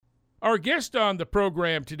Our guest on the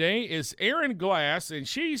program today is Erin Glass, and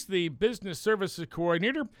she's the Business Services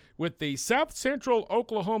Coordinator with the South Central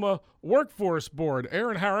Oklahoma Workforce Board.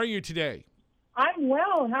 Erin, how are you today? I'm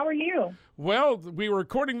well. How are you? Well, we were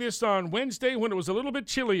recording this on Wednesday when it was a little bit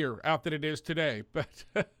chillier out than it is today. But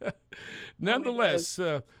nonetheless,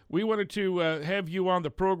 we wanted to have you on the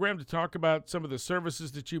program to talk about some of the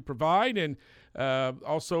services that you provide. And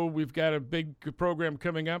also, we've got a big program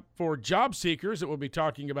coming up for job seekers that we'll be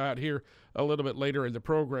talking about here a little bit later in the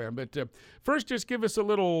program. But first, just give us a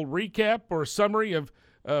little recap or summary of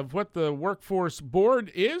what the Workforce Board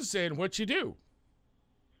is and what you do.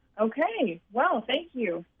 Okay. Well, thank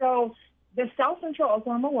you. So the South Central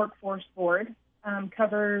Oklahoma Workforce Board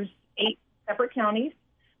covers 8 separate counties.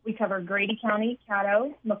 We cover Grady County,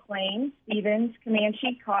 Caddo, McLean, Stevens,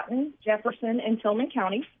 Comanche, Cotton, Jefferson, and Tillman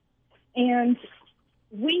counties. And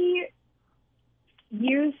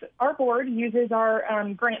our board uses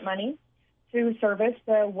our grant money to service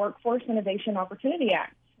the Workforce Innovation Opportunity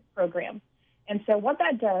Act program. And so what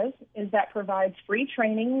that does is that provides free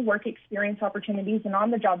training, work experience opportunities, and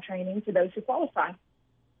on-the-job training to those who qualify.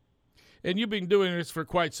 And you've been doing this for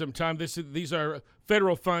quite some time. These are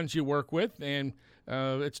federal funds you work with, and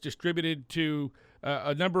it's distributed to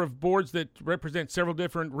a number of boards that represent several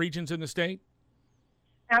different regions in the state?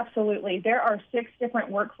 Absolutely. There are 6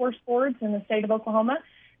 different workforce boards in the state of Oklahoma,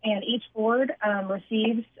 and each board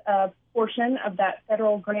receives a portion of that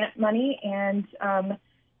federal grant money, and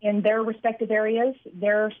in their respective areas,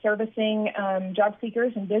 they're servicing job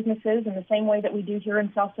seekers and businesses in the same way that we do here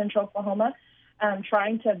in South Central Oklahoma,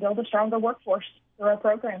 trying to build a stronger workforce through our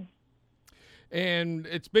programs. And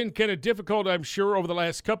it's been kind of difficult, I'm sure, over the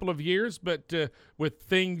last couple of years, but with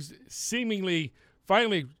things seemingly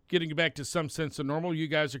finally getting back to some sense of normal, you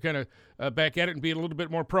guys are kind of back at it and being a little bit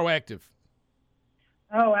more proactive.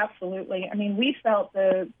 Oh, absolutely. I mean, we felt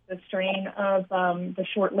the strain of the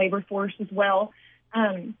short labor force as well.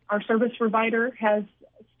 Our service provider has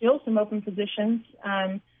still some open positions,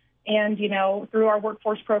 and, through our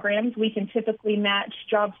workforce programs, we can typically match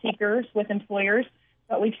job seekers with employers,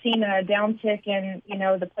 but we've seen a downtick in,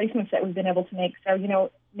 the placements that we've been able to make. So,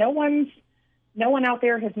 no one out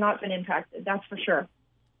there has not been impacted, that's for sure.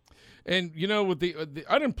 And, with the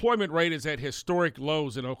unemployment rate is at historic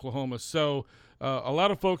lows in Oklahoma, so a lot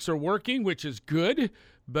of folks are working, which is good,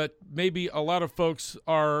 but maybe a lot of folks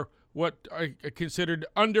are what are considered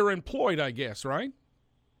underemployed, I guess, right?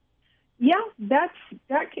 Yeah, that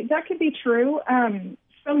could be true.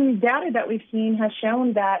 Some data that we've seen has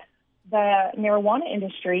shown that the marijuana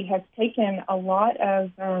industry has taken a lot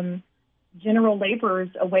of general laborers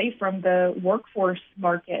away from the workforce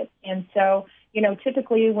market. And so,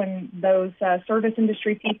 typically when those service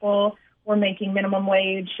industry people were making minimum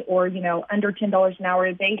wage or, under $10 an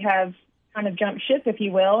hour, they have kind of jumped ship, if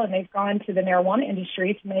you will, and they've gone to the marijuana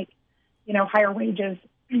industry to make higher wages,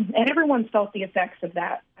 and everyone's felt the effects of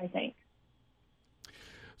that, I think.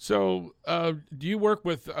 So do you work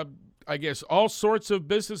with, I guess, all sorts of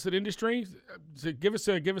business and industry? So give us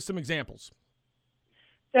some examples.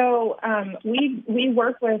 So we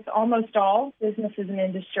work with almost all businesses and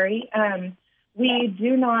industry. We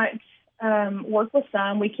do not work with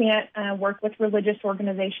some. We can't work with religious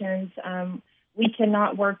organizations. We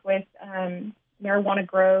cannot work with marijuana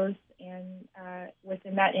grows and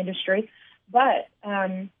within that industry. But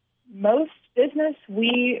most business,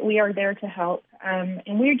 we are there to help.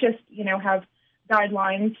 And we just, have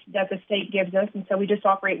guidelines that the state gives us, and so we just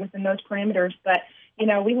operate within those parameters. But,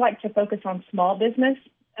 we like to focus on small business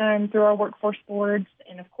through our workforce boards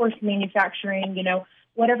and, of course, manufacturing,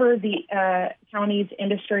 whatever the county's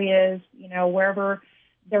industry is, wherever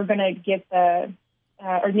they're going to get the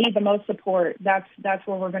or need the most support, that's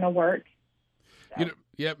where we're going to work. So.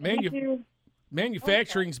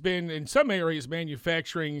 Manufacturing's been, in some areas,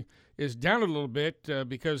 manufacturing is down a little bit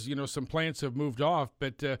because, some plants have moved off.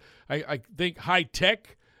 But I think high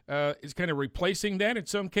tech is kind of replacing that in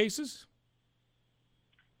some cases.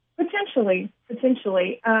 Potentially.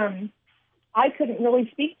 I couldn't really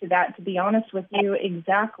speak to that, to be honest with you,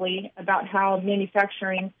 exactly about how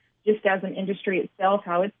manufacturing, just as an industry itself,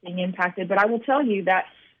 how it's being impacted. But I will tell you that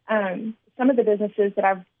some of the businesses that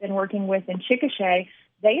I've been working with in Chickasha,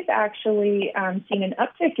 they've actually seen an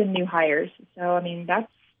uptick in new hires. So, I mean, that's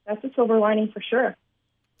a silver lining for sure.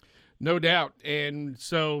 No doubt. And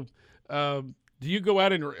so do you go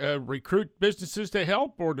out and recruit businesses to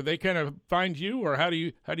help, or do they kind of find you, or how do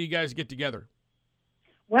you guys get together?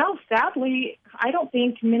 Well, sadly, I don't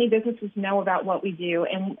think many businesses know about what we do.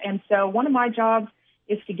 And so one of my jobs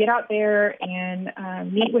is to get out there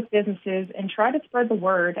and meet with businesses and try to spread the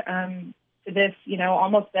word to this,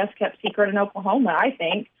 almost best kept secret in Oklahoma, I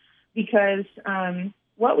think. because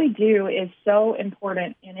what we do is so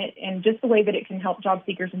important in it, and just the way that it can help job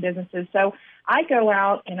seekers and businesses. So I go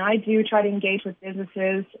out and I do try to engage with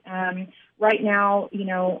businesses. Right now,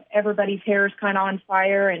 everybody's hair is kind of on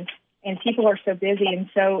fire, and people are so busy, and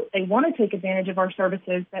so they want to take advantage of our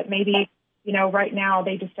services, but maybe, right now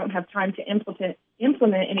they just don't have time to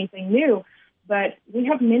implement anything new. But we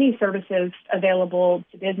have many services available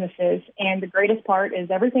to businesses, and the greatest part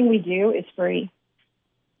is everything we do is free.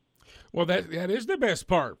 Well, that is the best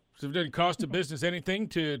part. So it doesn't cost a business anything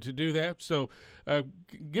to do that. So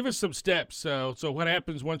give us some steps. So what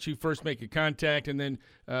happens once you first make a contact, and then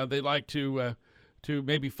they like to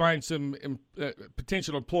maybe find some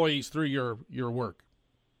potential employees through your work?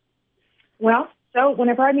 Well, so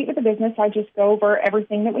whenever I meet with a business, I just go over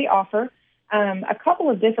everything that we offer. A couple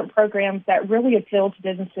of different programs that really appeal to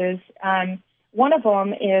businesses. One of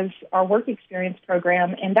them is our work experience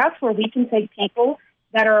program, and that's where we can take people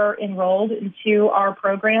that are enrolled into our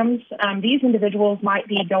programs. These individuals might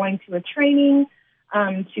be going to a training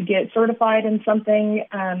to get certified in something.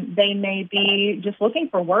 They may be just looking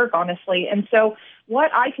for work, honestly. And so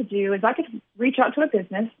what I could do is I could reach out to a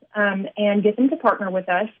business and get them to partner with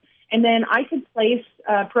us. And then I could place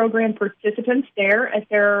program participants there at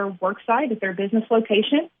their work site, at their business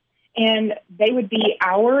location, and they would be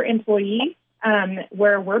our employees,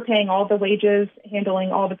 where we're paying all the wages,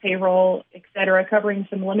 handling all the payroll, et cetera, covering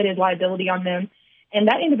some limited liability on them. And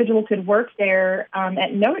that individual could work there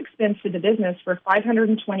at no expense to the business for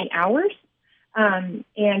 520 hours. And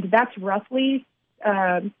that's roughly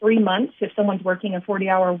 3 months if someone's working a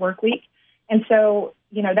 40-hour work week. And so,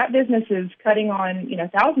 that business is cutting on,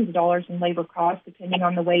 thousands of dollars in labor costs, depending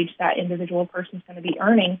on the wage that individual person's going to be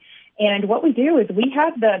earning. And what we do is we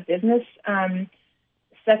have the business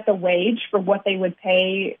set the wage for what they would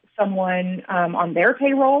pay someone on their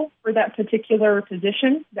payroll for that particular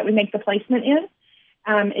position that we make the placement in,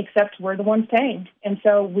 except we're the ones paying. And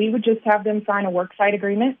so we would just have them sign a worksite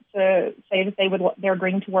agreement to say that they're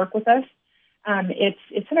agreeing to work with us.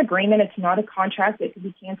 It's an agreement. It's not a contract that could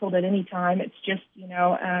be canceled at any time. It's just,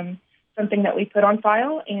 something that we put on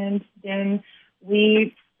file, and then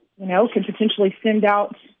we, could potentially send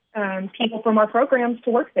out people from our programs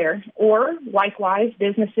to work there. Or likewise,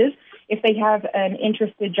 businesses, if they have an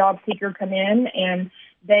interested job seeker come in and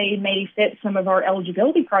they may fit some of our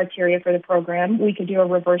eligibility criteria for the program, we could do a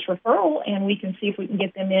reverse referral, and we can see if we can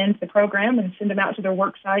get them into the program and send them out to their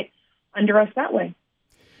work site under us that way.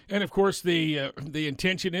 And, of course, the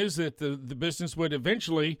intention is that the business would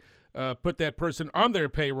eventually put that person on their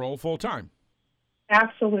payroll full time.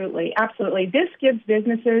 Absolutely. Absolutely. This gives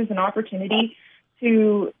businesses an opportunity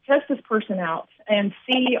to test this person out and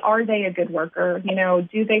see, are they a good worker?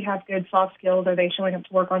 Do they have good soft skills? Are they showing up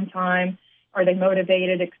to work on time? Are they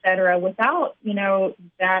motivated, et cetera, without,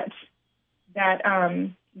 that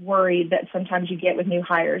worry that sometimes you get with new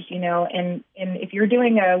hires, and if you're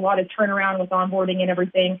doing a lot of turnaround with onboarding and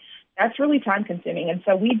everything, that's really time consuming. And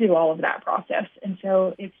so we do all of that process. And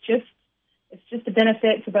so it's just a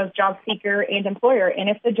benefit to both job seeker and employer. And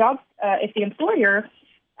if the employer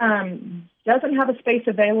doesn't have a space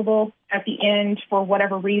available at the end for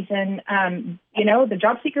whatever reason, the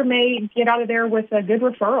job seeker may get out of there with a good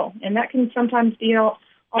referral, and that can sometimes be all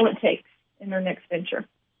it takes in their next venture.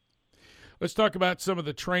 Let's talk about some of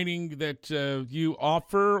the training that you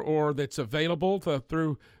offer or that's available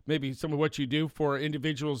through maybe some of what you do for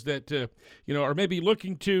individuals that are maybe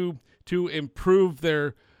looking to improve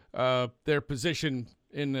their position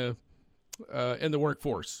in the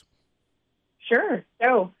workforce. Sure.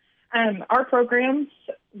 So our programs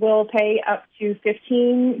will pay up to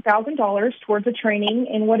 $15,000 towards a training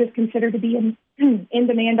in what is considered to be an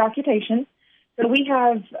in-demand occupation. So we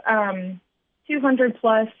have 200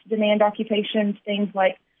 plus demand occupations, things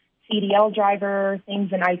like CDL driver,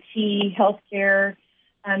 things in IT, healthcare,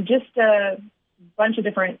 just a bunch of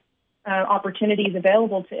different opportunities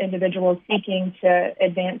available to individuals seeking to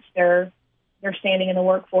advance their standing in the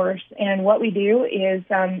workforce. And what we do is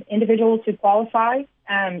individuals who qualify,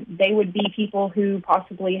 they would be people who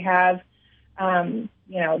possibly have,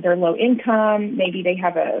 they're low income, maybe they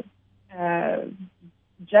have a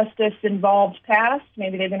justice-involved past,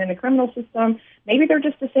 maybe they've been in the criminal system, maybe they're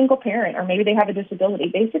just a single parent, or maybe they have a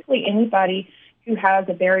disability. Basically, anybody who has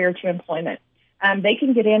a barrier to employment. They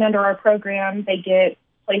can get in under our program. They get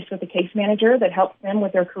placed with a case manager that helps them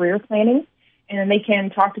with their career planning, and they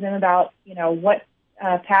can talk to them about, what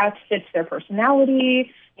path fits their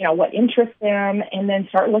personality, what interests them, and then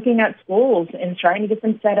start looking at schools and trying to get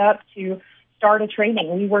them set up to start a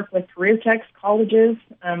training. We work with career techs, colleges,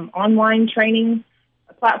 online training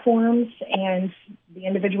platforms, and the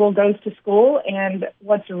individual goes to school. And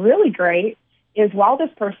what's really great is while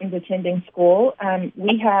this person's attending school,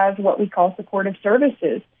 we have what we call supportive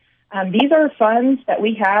services. These are funds that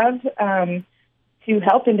we have to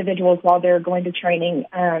help individuals while they're going to training.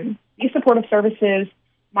 These supportive services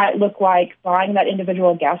might look like buying that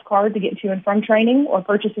individual a gas card to get to and from training, or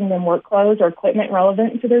purchasing them work clothes or equipment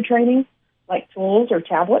relevant to their training, like tools or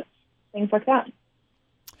tablets, things like that.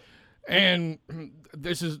 And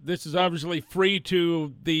this is obviously free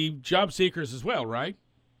to the job seekers as well, right?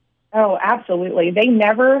 Oh, absolutely. They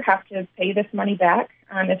never have to pay this money back.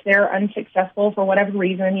 If they're unsuccessful for whatever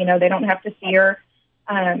reason, they don't have to fear,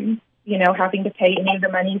 having to pay any of the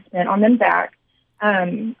money spent on them back.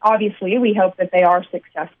 Obviously, we hope that they are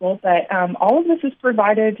successful, but all of this is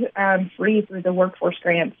provided free through the workforce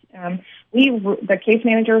grants. The case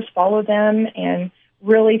managers follow them and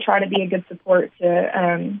really try to be a good support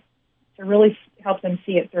to really help them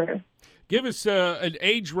see it through. Give us an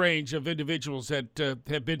age range of individuals that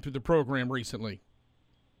have been through the program recently.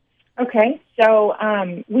 Okay, so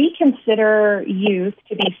we consider youth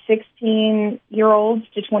to be 16-year-olds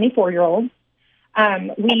to 24-year-olds.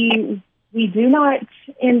 We do not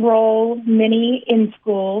enroll many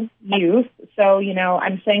in-school youth, so,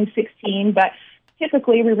 I'm saying 16, but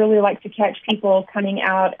typically we really like to catch people coming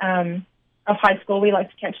out of high school. We like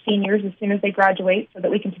to catch seniors as soon as they graduate so that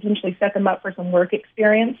we can potentially set them up for some work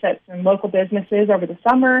experience at some local businesses over the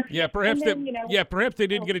summer. Yeah, perhaps perhaps they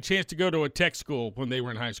didn't get a chance to go to a tech school when they were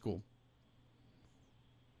in high school.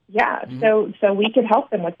 Yeah, so we could help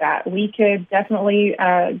them with that. We could definitely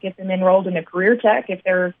get them enrolled in a career tech if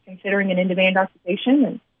they're considering an in-demand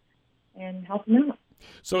occupation, and help them out.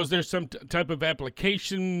 So is there some type of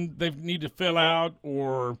application they need to fill out,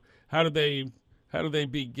 or how do they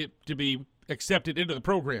get to be accepted into the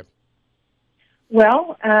program?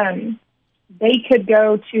 Well, they could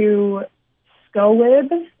go to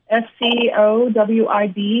SCOWIB,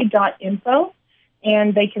 SCOWIB.info,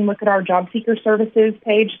 and they can look at our job seeker services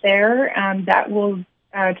page there. That will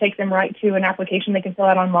take them right to an application they can fill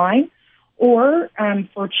out online. Or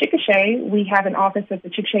for Chickasha, we have an office at the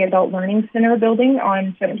Chickasha Adult Learning Center building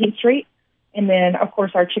on 17th Street. And then, of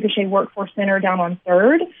course, our Chickasha Workforce Center down on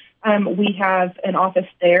 3rd. We have an office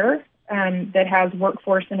there that has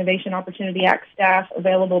Workforce Innovation Opportunity Act staff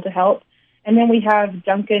available to help. And then we have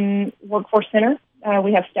Duncan Workforce Center.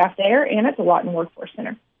 We have staff there, and at the Lawton Workforce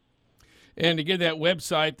Center. And to get that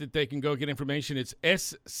website that they can go get information, it's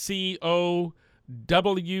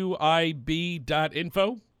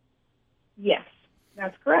SCOWIB.info? Yes,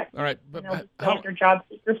 that's correct. All right. But your job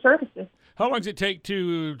seeker services. How long does it take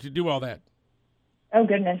to do all that? Oh,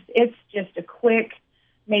 goodness. It's just a quick,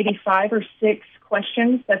 maybe 5 or 6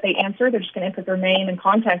 questions that they answer. They're just going to input their name and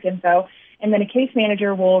contact info, and then a case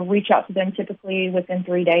manager will reach out to them typically within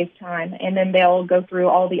 3 days' time, and then they'll go through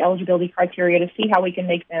all the eligibility criteria to see how we can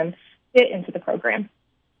make them fit into the program.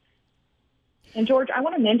 And, George, I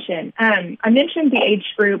want to mention, I mentioned the age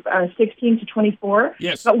group 16 to 24,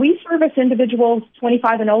 yes, but we service individuals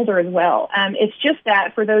 25 and older as well. It's just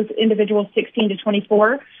that for those individuals 16 to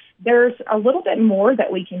 24, there's a little bit more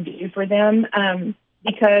that we can do for them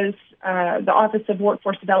because the Office of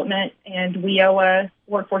Workforce Development and WIOA,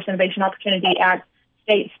 Workforce Innovation Opportunity Act,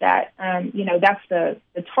 states that, that's the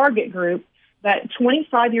target group. But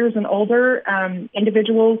 25 years and older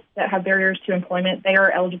individuals that have barriers to employment, they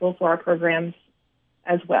are eligible for our programs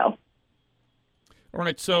as well. All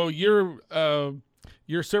right. So your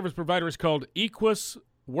service provider is called Equus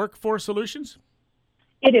Workforce Solutions?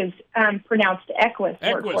 It is pronounced Equus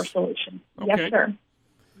Workforce Solutions. Okay. Yes, sir.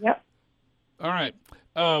 Yep. All right.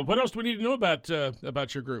 What else do we need to know about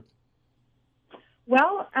your group?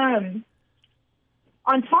 Well, on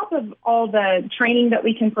top of all the training that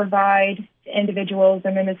we can provide to individuals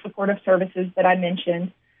and then the supportive services that I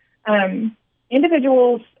mentioned,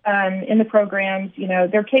 individuals in the programs,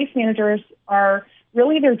 their case managers are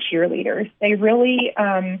really their cheerleaders. They really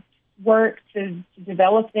work to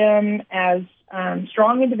develop them as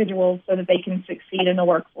strong individuals so that they can succeed in the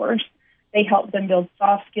workforce. They help them build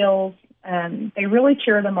soft skills. They really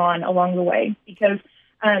cheer them on along the way because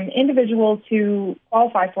individuals who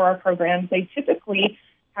qualify for our programs, they typically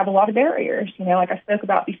have a lot of barriers, like I spoke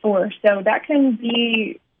about before. So that can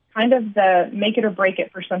be kind of the make it or break it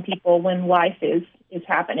for some people when life is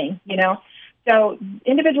happening, So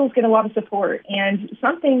individuals get a lot of support. And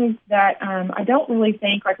something that I don't really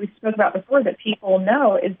think, like we spoke about before, that people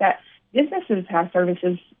know is that businesses have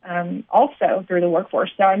services also through the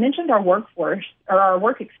workforce. So I mentioned our workforce or our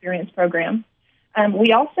work experience program.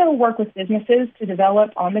 We also work with businesses to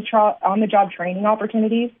develop on the job training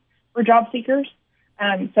opportunities for job seekers.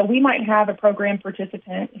 So we might have a program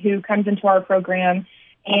participant who comes into our program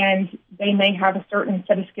and they may have a certain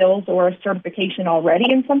set of skills or a certification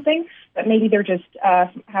already in something, but maybe they're just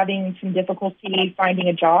having some difficulty finding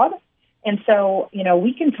a job. And so,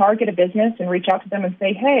 we can target a business and reach out to them and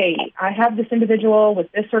say, hey, I have this individual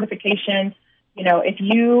with this certification. If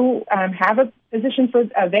you have a position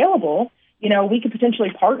available, we could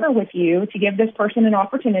potentially partner with you to give this person an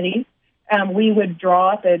opportunity. We would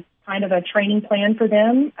draw up a kind of a training plan for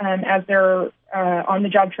them as their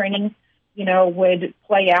on-the-job training, would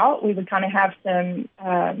play out. We would kind of have some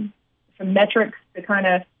metrics to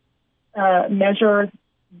kind of measure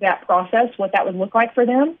that process, what that would look like for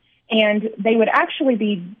them. And they would actually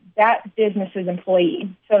be that business's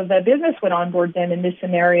employee. So the business would onboard them in this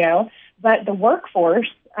scenario, but the workforce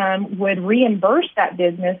would reimburse that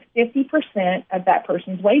business 50% of that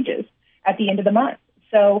person's wages at the end of the month.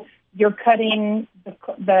 So you're cutting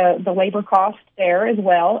the labor cost there as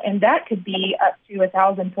well, and that could be up to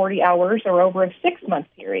 1,040 hours or over a 6-month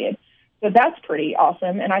period. So that's pretty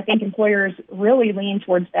awesome, and I think employers really lean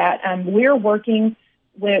towards that.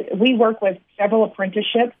 We work with several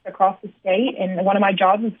apprenticeships across the state, and one of my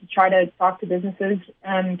jobs is to try to talk to businesses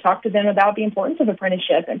and talk to them about the importance of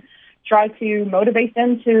apprenticeship and try to motivate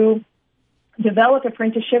them to develop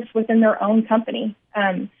apprenticeships within their own company.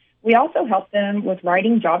 We also help them with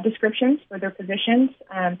writing job descriptions for their positions,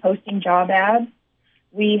 posting job ads.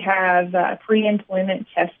 We have pre-employment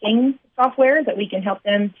testing software that we can help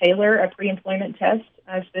them tailor a pre-employment test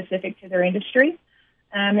specific to their industry.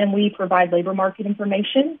 And we provide labor market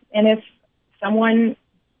information. And if someone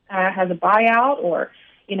has a buyout or,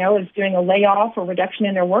 is doing a layoff or reduction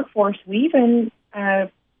in their workforce, we even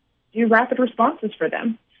do rapid responses for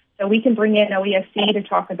them. So we can bring in OESC to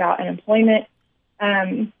talk about unemployment,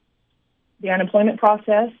 the unemployment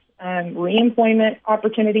process, reemployment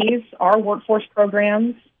opportunities, our workforce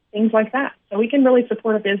programs, things like that. So we can really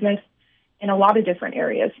support a business in a lot of different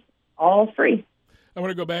areas, all free. I want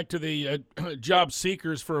to go back to the job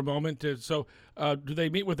seekers for a moment. Do they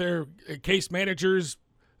meet with their case managers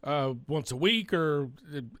once a week or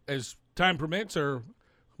as time permits, or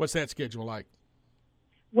what's that schedule like?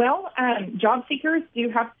 Well, job seekers do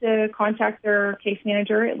have to contact their case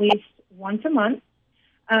manager at least once a month.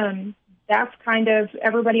 That's kind of,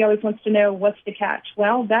 everybody always wants to know what's the catch.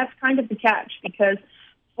 Well, that's kind of the catch, because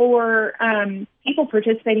for people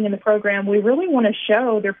participating in the program, we really want to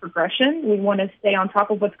show their progression. We want to stay on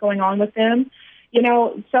top of what's going on with them.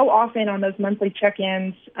 So often on those monthly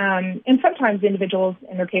check-ins, and sometimes individuals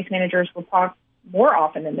and their case managers will talk more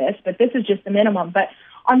often than this, but this is just the minimum. But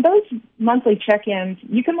on those monthly check-ins,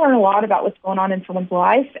 you can learn a lot about what's going on in someone's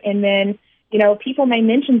life, and then people may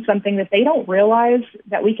mention something that they don't realize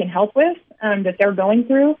that we can help with, that they're going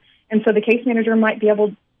through. And so the case manager might be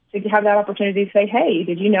able to have that opportunity to say, hey,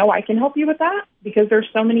 did you know I can help you with that? Because there's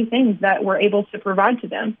so many things that we're able to provide to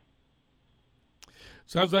them.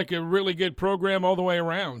 Sounds like a really good program all the way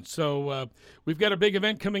around. So we've got a big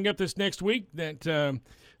event coming up this next week that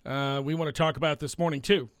we want to talk about this morning,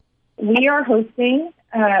 too. We are hosting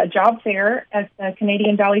a job fair at the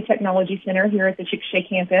Canadian Valley Technology Center here at the Chickasha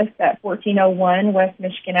campus at 1401 West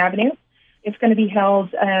Michigan Avenue. It's going to be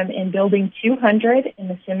held in Building 200 in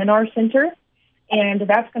the Seminar Center, and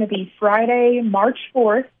that's going to be Friday, March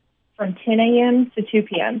 4th from 10 a.m. to 2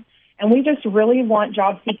 p.m. And we just really want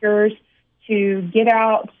job seekers to get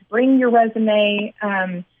out, bring your resume,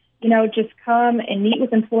 just come and meet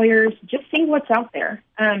with employers, just see what's out there,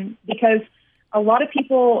 because a lot of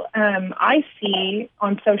people I see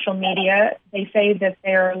on social media, they say that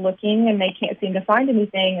they're looking and they can't seem to find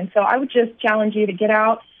anything. And so I would just challenge you to get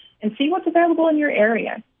out and see what's available in your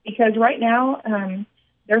area, because right now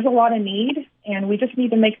there's a lot of need, and we just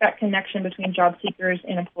need to make that connection between job seekers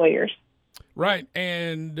and employers. Right,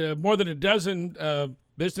 and more than a dozen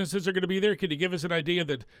businesses are going to be there. Could you give us an idea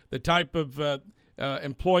that the type of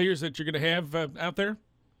employers that you're going to have out there?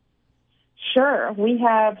 Sure. We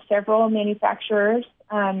have several manufacturers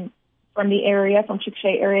from the area, from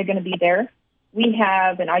Chickasha area, going to be there. We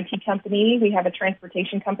have an IT company. We have a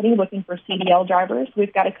transportation company looking for CDL drivers.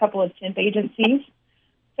 We've got a couple of temp agencies.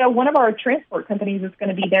 So one of our transport companies is going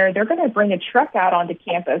to be there. They're going to bring a truck out onto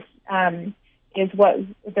campus, is what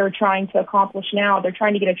they're trying to accomplish now. They're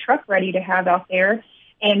trying to get a truck ready to have out there.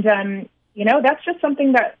 And, that's just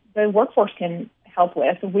something that the workforce can help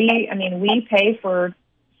with. We pay for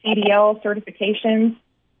CDL certifications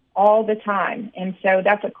all the time. And so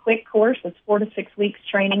that's a quick course. It's 4 to 6 weeks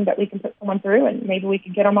training that we can put someone through, and maybe we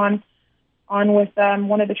could get them on with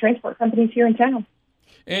one of the transport companies here in town.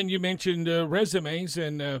 And you mentioned resumes,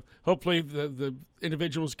 and hopefully the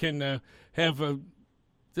individuals can have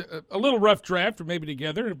a little rough draft or maybe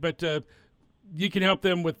together, but you can help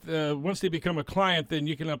them with, once they become a client, then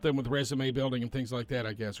you can help them with resume building and things like that,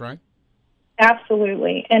 I guess, right?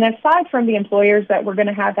 Absolutely. And aside from the employers that we're going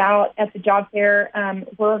to have out at the job fair,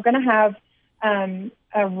 we're going to have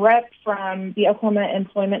a rep from the Oklahoma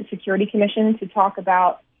Employment Security Commission to talk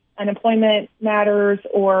about unemployment matters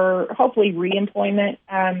or hopefully reemployment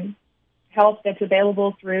help that's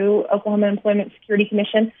available through Oklahoma Employment Security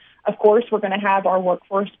Commission. Of course, we're going to have our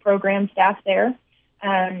workforce program staff there.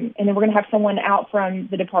 And then we're going to have someone out from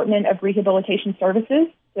the Department of Rehabilitation Services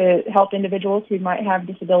to help individuals who might have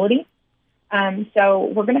disability.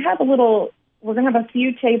 So we're going to have a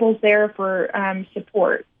few tables there for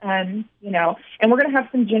support, and we're going to have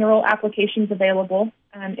some general applications available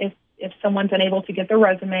if someone's unable to get their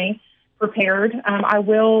resume prepared. I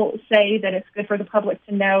will say that it's good for the public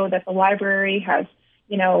to know that the library has,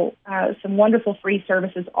 some wonderful free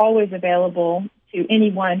services always available to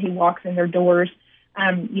anyone who walks in their doors.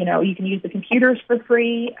 You can use the computers for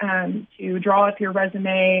free to draw up your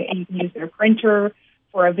resume, and you can use their printer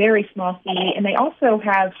for a very small fee. And they also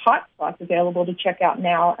have hotspots available to check out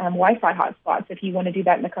now, Wi-Fi hotspots, if you want to do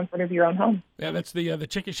that in the comfort of your own home. Yeah, that's the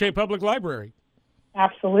Chickasha Public Library.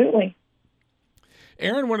 Absolutely.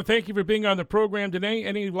 Erin, I want to thank you for being on the program today.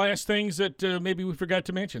 Any last things that maybe we forgot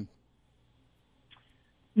to mention?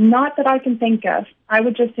 Not that I can think of. I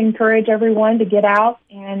would just encourage everyone to get out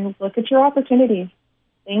and look at your opportunities.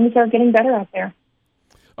 Things are getting better out there.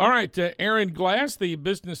 All right, Erin Glass, the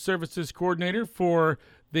Business Services Coordinator for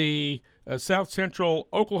the South Central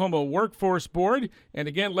Oklahoma Workforce Board. And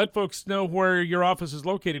again, let folks know where your office is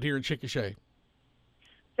located here in Chickasha.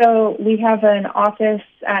 So we have an office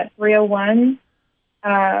at 301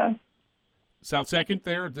 South 2nd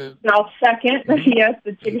there? South 2nd, yes,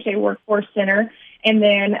 the Chickasha Workforce Center. And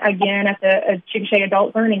then again at the Chickasha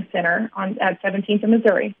Adult Learning Center at 17th and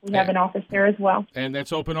Missouri. We have an office there as well. And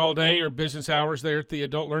that's open all day or business hours there at the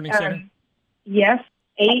Adult Learning Center? Yes,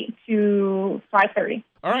 8 to 5:30.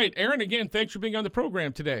 All right, Erin, again, thanks for being on the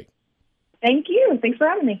program today. Thank you. Thanks for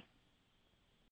having me.